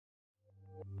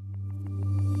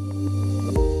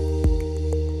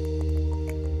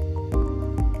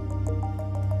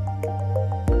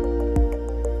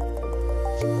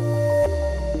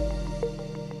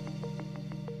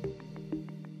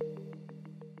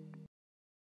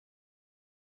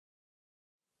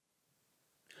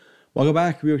Welcome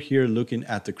back. We're here looking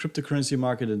at the cryptocurrency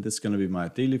market, and this is going to be my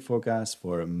daily forecast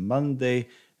for Monday,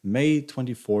 May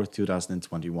 24th,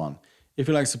 2021. If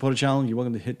you like to support the channel, you're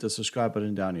welcome to hit the subscribe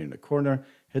button down here in the corner,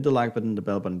 hit the like button, the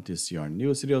bell button to see our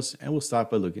newest videos, and we'll start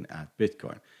by looking at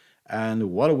Bitcoin.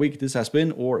 And what a week this has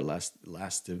been, or last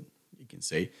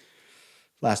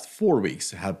 4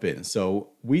 weeks have been. So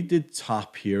we did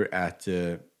top here at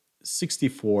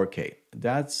 64K.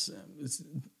 That's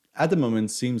at the moment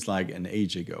seems like an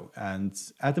age ago, and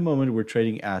at the moment we're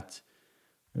trading at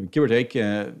give or take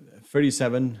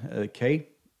 37K,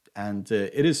 and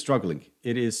it is struggling.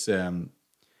 It is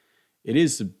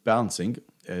bouncing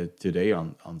today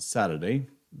on Saturday,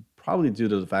 probably due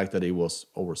to the fact that it was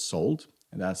oversold,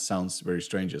 and that sounds very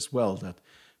strange as well, that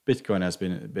Bitcoin has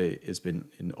been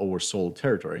in oversold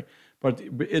territory, but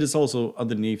it is also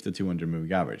underneath the 200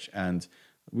 moving average, and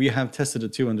we have tested the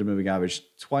 200 moving average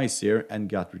twice here and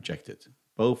got rejected,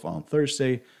 both on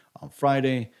Thursday, on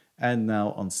Friday, and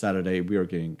now on Saturday. We are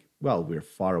we're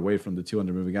far away from the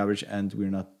 200 moving average, and we're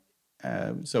not,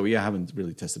 so we haven't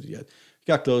really tested it yet.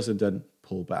 Got close and then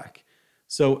pulled back.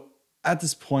 So at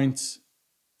this point,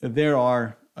 there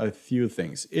are a few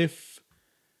things. If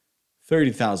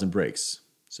 30,000 breaks,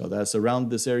 so that's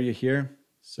around this area here,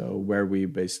 so where we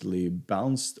basically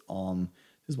bounced on,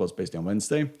 this was basically on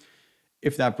Wednesday.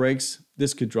 If that breaks,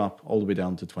 this could drop all the way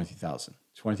down to 20,000.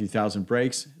 20,000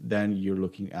 breaks, then you're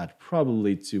looking at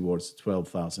probably towards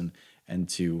 12,000 and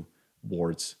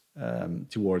towards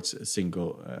a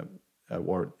single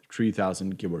or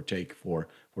 3,000, give or take, for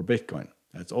Bitcoin.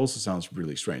 That also sounds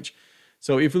really strange.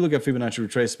 So if we look at Fibonacci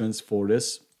retracements for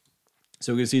this,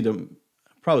 so we can see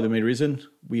probably the main reason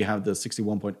we have the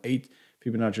 61.8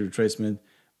 Fibonacci retracement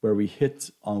where we hit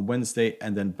on Wednesday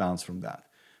and then bounce from that.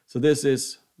 So this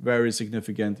is very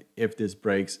significant. If this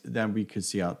breaks, then we could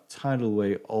see a tidal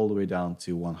wave all the way down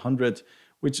to 100,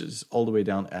 which is all the way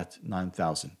down at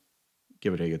 9,000,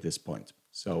 give or take at this point.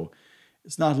 So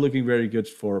it's not looking very good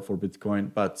for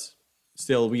Bitcoin, but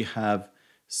still we have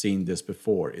seen this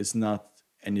before. It's not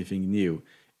anything new.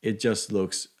 It just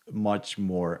looks much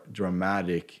more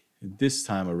dramatic this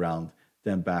time around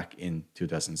than back in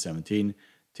 2017,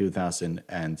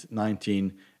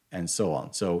 2019, and so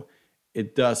on. So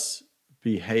it does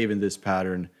behave in this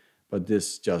pattern, but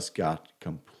this just got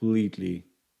completely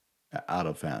out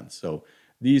of hand. So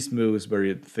these moves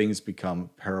where things become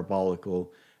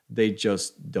parabolical, they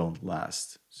just don't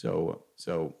last. So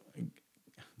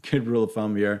good rule of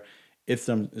thumb here: if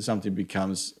something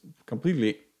becomes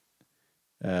completely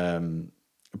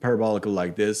parabolical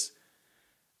like this,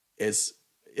 it's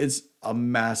a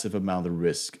massive amount of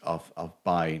risk of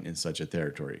buying in such a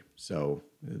territory. So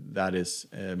that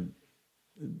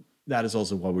is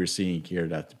also what we're seeing here,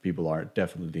 that people are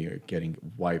definitely getting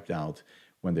wiped out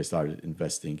when they started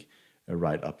investing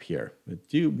right up here,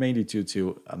 mainly due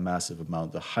to a massive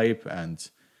amount of hype, and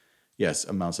yes,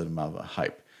 a massive amount of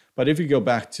hype. But if you go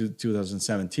back to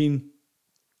 2017,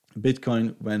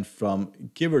 Bitcoin went from,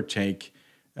 give or take,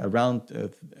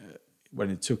 around when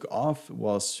it took off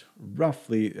was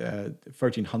roughly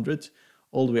 1,300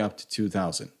 all the way up to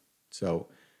 2,000. So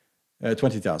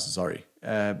 20,000, sorry.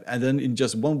 And then in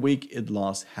just 1 week, it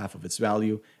lost half of its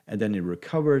value, and then it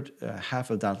recovered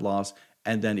half of that loss,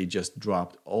 and then it just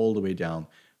dropped all the way down.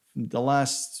 The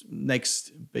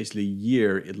next basically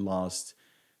year, it lost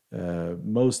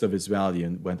most of its value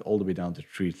and went all the way down to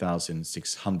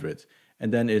 3,600.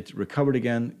 And then it recovered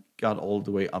again, got all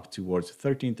the way up towards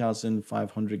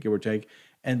 13,500, give or take,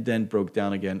 and then broke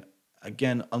down again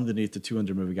underneath the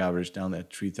 200 moving average, down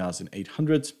at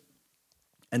 3,800.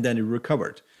 And then it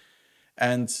recovered.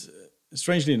 And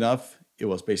strangely enough, it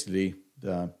was basically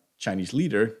the Chinese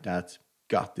leader that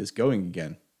got this going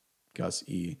again, because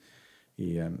he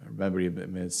remember he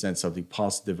said something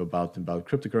positive about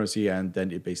cryptocurrency, and then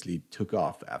it basically took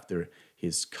off after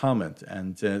his comment.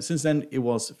 And since then, it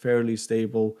was fairly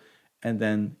stable. And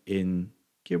then in,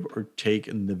 give or take,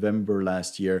 in November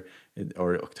last year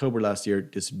or October last year,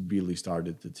 this really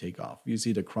started to take off. You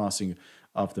see the crossing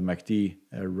of the MACD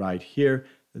right here.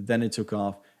 Then it took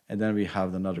off, and then we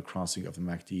have another crossing of the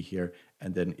MACD here,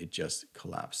 and then it just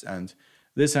collapsed. And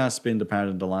this has been the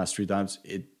pattern the last 3 times.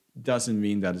 It doesn't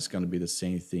mean that it's going to be the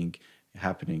same thing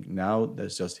happening now.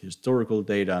 There's just historical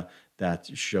data that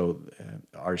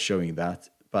are showing that,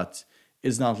 but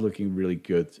it's not looking really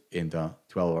good in the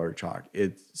 12-hour chart.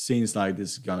 It seems like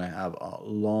this is going to have a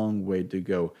long way to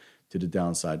go to the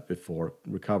downside before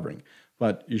recovering.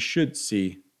 But you should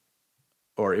see,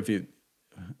 or in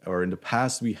the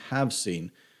past we have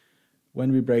seen,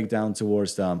 when we break down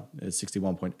towards the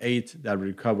 61.8, that we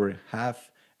recover half,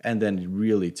 and then it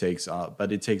really takes off,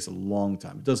 but it takes a long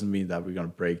time. It doesn't mean that we're going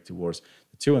to break towards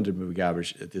the 200 moving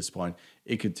average at this point.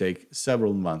 It could take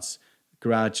several months,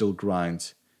 gradual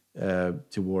grind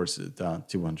towards the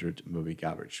 200 moving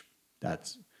average.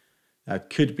 That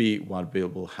could be what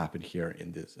will happen here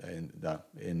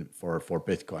for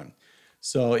Bitcoin.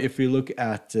 So if we look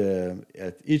at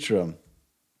Ethereum,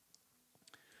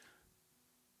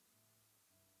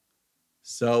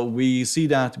 so we see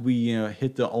that we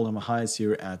hit the all-time highs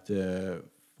here at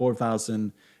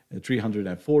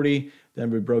 4,340. Then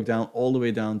we broke down all the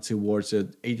way down towards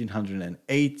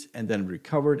 1,808 and then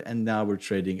recovered. And now we're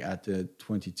trading at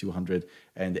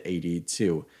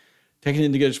 2,282. Technical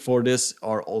indicators for this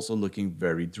are also looking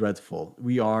very dreadful.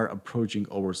 We are approaching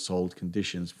oversold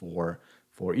conditions for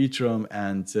Ethereum,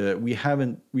 and we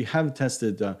haven't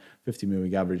tested the 50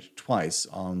 moving average twice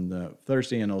on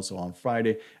Thursday and also on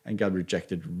Friday, and got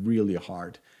rejected really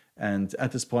hard. And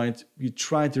at this point, we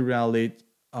tried to rally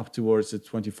up towards the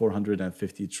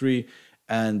 2,453,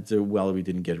 and well, we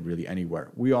didn't get really anywhere.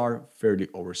 We are fairly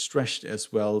overstretched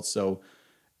as well, so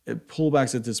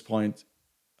pullbacks at this point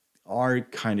are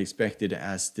kind of expected,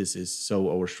 as this is so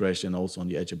overstretched and also on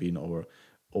the edge of being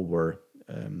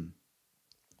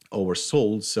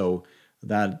oversold. So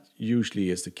that usually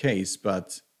is the case,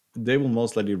 but they will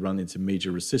most likely run into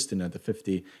major resistance at the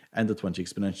 50 and the 20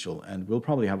 exponential, and we'll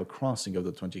probably have a crossing of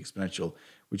the 20 exponential,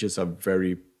 which is a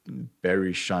very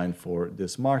bearish sign for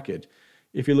this market.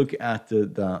 If you look at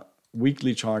the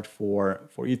weekly chart for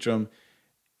Ethereum,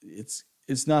 it's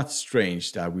not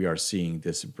strange that we are seeing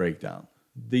this breakdown.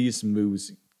 These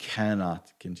moves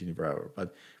cannot continue forever,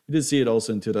 but we did see it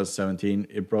also in 2017.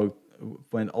 It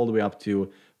went all the way up to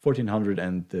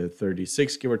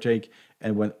 1,436, give or take,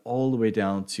 and went all the way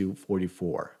down to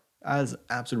 44. That's an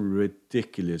absolutely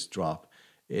ridiculous drop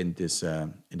in this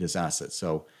asset.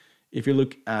 So if you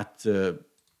look at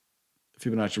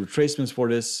Fibonacci retracements for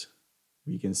this,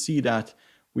 we can see that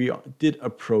we did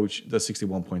approach the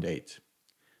 61.8.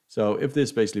 So if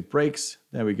this basically breaks,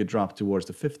 then we could drop towards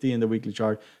the 50 in the weekly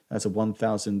chart. That's a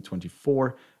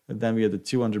 1,024. And then we have the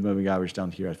 200 moving average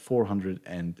down here at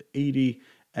 480.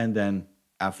 And then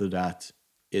after that,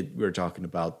 we're talking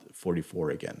about 44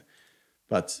 again.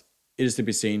 But it is to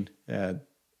be seen.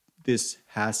 This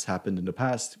has happened in the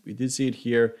past. We did see it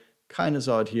here, kind of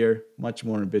saw it here, much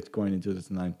more in Bitcoin in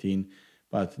 2019.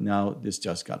 But now this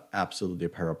just got absolutely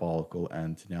parabolical,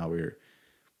 and now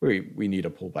we need a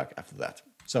pullback after that.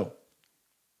 So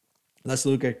let's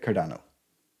look at Cardano.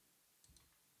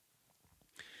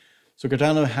 So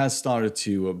Cardano has started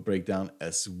to break down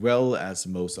as well as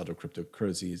most other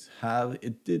cryptocurrencies have.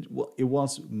 It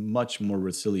was much more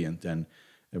resilient than,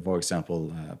 for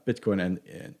example, Bitcoin and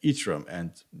Ethereum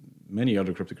and many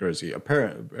other cryptocurrencies,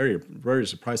 very, very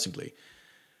surprisingly.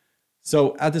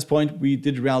 So at this point, we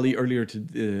did rally earlier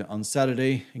on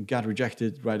Saturday and got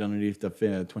rejected right underneath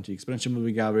the 20 exponential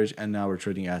moving average, and now we're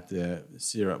trading at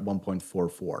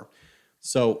 1.44.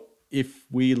 So if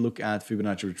we look at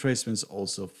Fibonacci retracements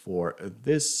also for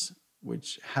this,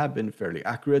 which have been fairly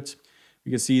accurate, we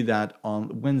can see that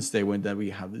on Wednesday, when we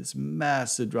have this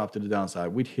massive drop to the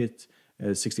downside, we'd hit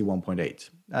 61.8.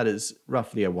 That is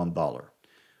roughly at $1.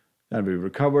 Then we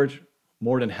recovered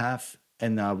more than half,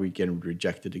 and now we're getting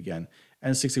rejected again.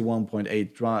 And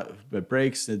 61.8 drop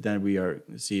breaks, and then we are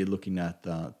looking at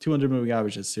the 200 moving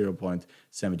average at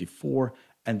 0.74,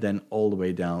 and then all the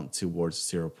way down towards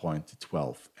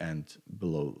 0.12 and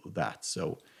below that.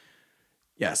 So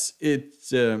yes, it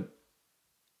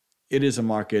is a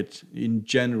market in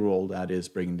general that is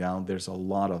breaking down. There's a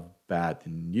lot of bad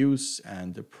news,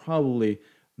 and probably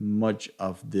much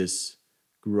of this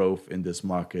growth in this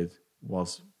market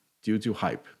was due to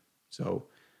hype. So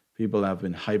people have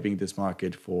been hyping this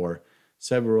market for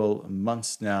several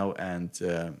months now, and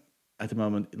at the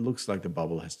moment, it looks like the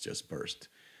bubble has just burst.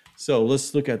 So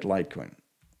let's look at Litecoin.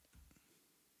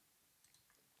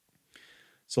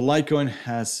 So Litecoin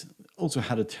has also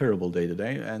had a terrible day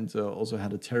today, and also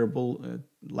had a terrible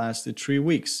last 3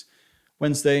 weeks.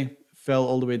 Wednesday fell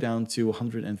all the way down to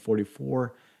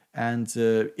 144, and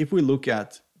if we look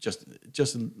at just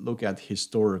look at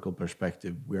historical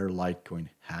perspective where Litecoin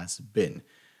has been.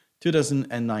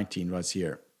 2019 right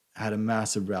here had a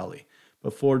massive rally,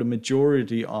 but for the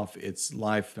majority of its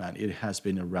lifespan, it has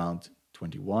been around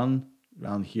 21,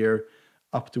 around here,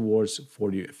 up towards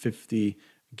 40, 50,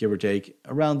 give or take,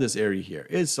 around this area here.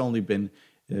 It's only been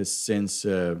since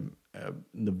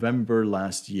November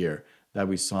last year that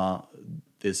we saw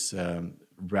this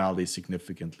rally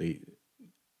significantly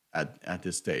at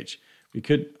this stage. We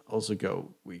could also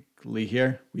go weekly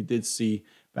here. We did see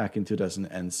back in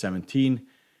 2017,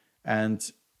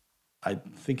 and I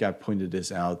think I pointed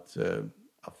this out a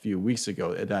few weeks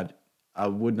ago, that I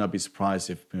would not be surprised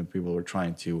if people were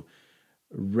trying to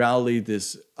rally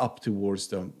this up towards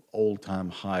the all-time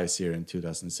highs here in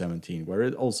 2017, where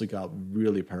it also got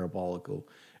really parabolical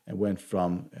and went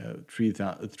from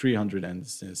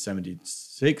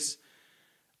 376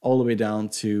 all the way down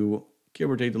to, give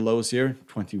or take the lows here,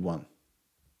 21.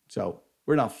 So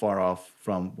we're not far off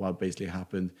from what basically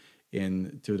happened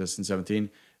in 2017.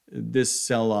 This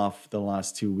sell-off the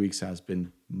last 2 weeks has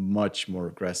been much more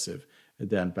aggressive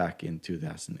than back in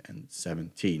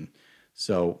 2017.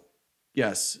 So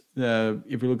yes,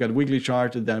 if we look at the weekly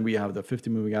chart, then we have the 50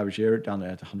 moving average here down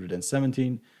at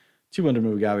 117, 200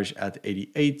 moving average at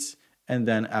 88, and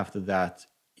then after that,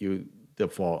 basically the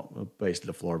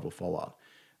floor will fall out.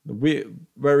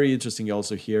 Very interesting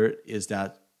also here is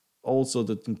that also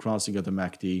the crossing of the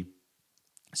MACD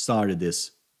started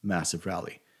this massive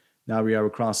rally. Now we have a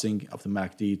crossing of the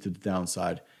MACD to the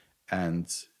downside, and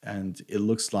it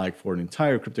looks like for an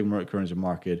entire cryptocurrency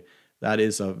market, that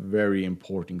is a very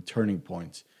important turning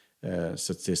point,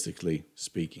 statistically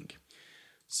speaking.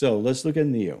 So let's look at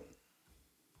NEO.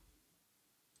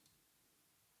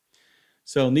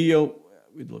 So NEO,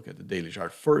 we look at the daily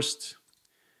chart first.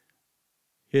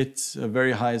 Hit a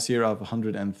very highs here of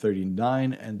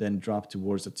 139 and then dropped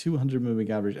towards the 200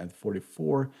 moving average at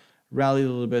 44, rallied a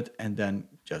little bit and then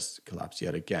just collapsed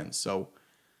yet again. So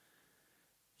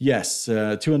yes,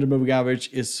 200 moving average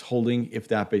is holding. If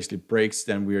that basically breaks,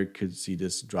 then we could see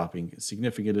this dropping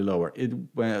significantly lower. It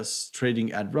was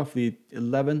trading at roughly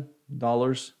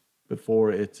 $11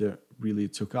 before it really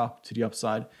took up to the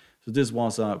upside. So this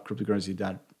was a cryptocurrency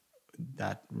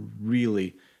that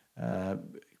really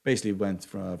basically went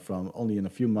from only in a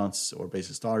few months, or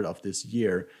basically start of this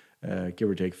year, give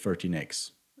or take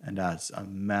 13x. And that's a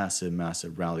massive,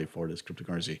 massive rally for this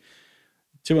cryptocurrency.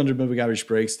 200 moving average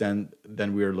breaks, then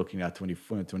we are looking at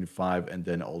 24, 25, and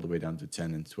then all the way down to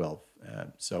 10 and 12.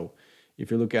 So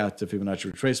if you look at the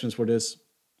Fibonacci retracements for this,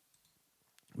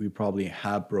 we probably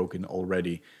have broken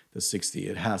already the 60.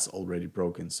 It has already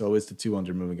broken. So it's the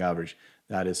 200 moving average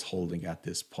that is holding at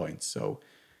this point. So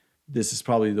this is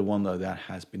probably the one that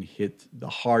has been hit the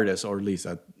hardest, or at least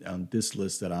on this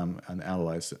list that I'm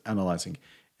analyzing,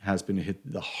 has been hit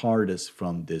the hardest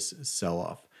from this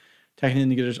sell-off. Technical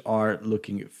indicators are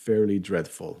looking fairly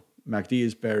dreadful. MACD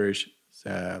is bearish,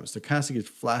 stochastic is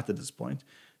flat at this point,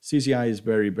 CCI is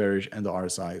very bearish, and the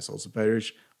RSI is also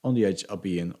bearish, on the edge of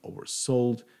being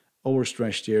oversold,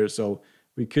 overstretched here. So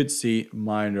we could see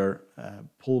minor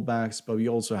pullbacks, but we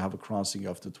also have a crossing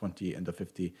of the 20 and the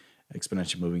 50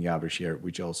 exponential moving average here,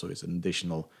 which also is an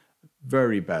additional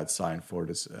very bad sign for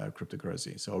this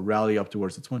cryptocurrency. So rally up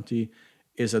towards the 20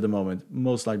 is at the moment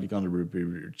most likely going to be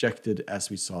rejected, as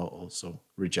we saw also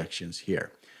rejections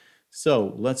here.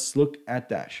 So let's look at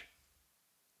Dash.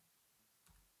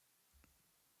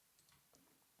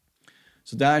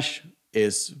 So Dash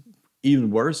is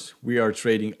even worse. We are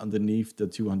trading underneath the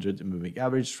 200 moving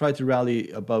average. Tried to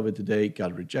rally above it today,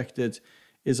 got rejected.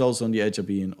 Is also on the edge of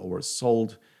being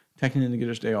oversold. Technical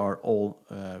indicators, they are all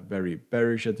very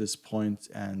bearish at this point.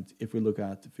 And if we look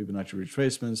at the Fibonacci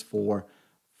retracements for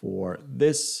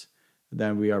this,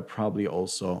 then we are probably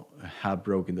also have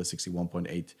broken the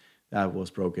 61.8. That was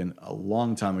broken a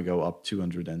long time ago, up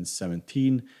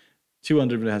 217.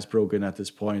 200 has broken at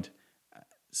this point.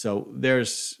 So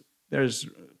there's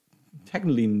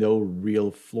technically no real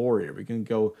floor here. We can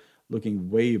go looking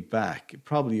way back,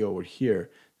 probably over here.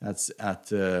 That's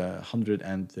at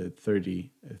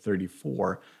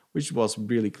 134, which was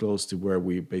really close to where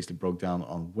we basically broke down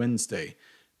on Wednesday.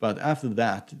 But after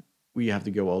that, we have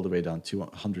to go all the way down to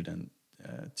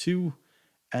 102,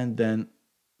 and then,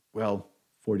 well,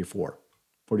 44,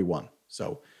 41.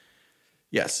 So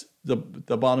yes, the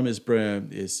bottom is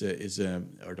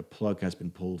or the plug has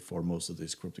been pulled for most of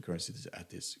these cryptocurrencies at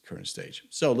this current stage.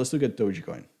 So let's look at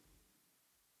Dogecoin.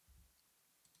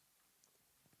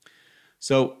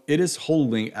 So it is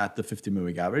holding at the 50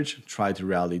 moving average, tried to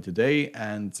rally today,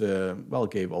 and well,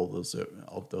 gave all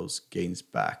those gains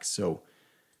back. So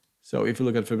if you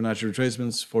look at Fibonacci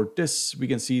retracements for this, we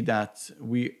can see that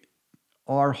we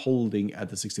are holding at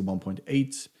the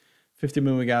 61.8, 50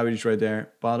 moving average right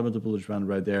there, bottom of the bullish band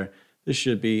right there. This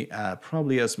should be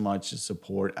probably as much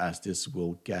support as this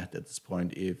will get at this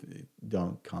point if you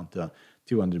don't count the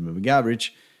 200 moving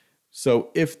average.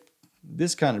 So if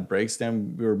this kind of breaks,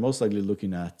 then we're most likely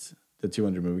looking at the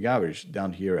 200 moving average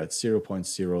down here at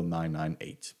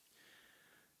 0.0998.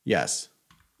 Yes.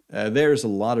 There's a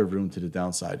lot of room to the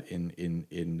downside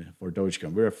for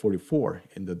Dogecoin. We're at 44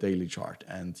 in the daily chart,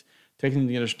 and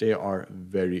technically they are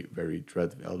very, very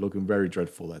dreadful, looking very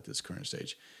dreadful at this current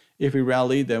stage. If we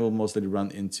rally, then we'll most likely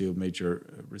run into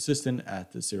major resistance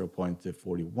at the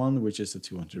 0.41, which is the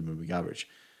 200 moving average.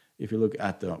 If you look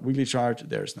at the weekly chart,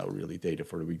 there's no really data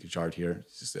for the weekly chart here.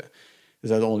 This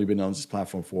has only been on this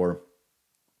platform for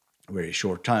a very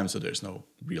short time, so there's no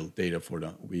real data for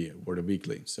the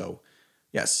weekly. So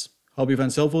yes, hope you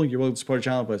found it helpful. You're welcome to support the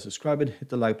channel by subscribing, hit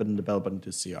the like button, the bell button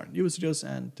to see our new videos,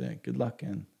 and good luck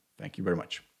and thank you very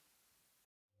much.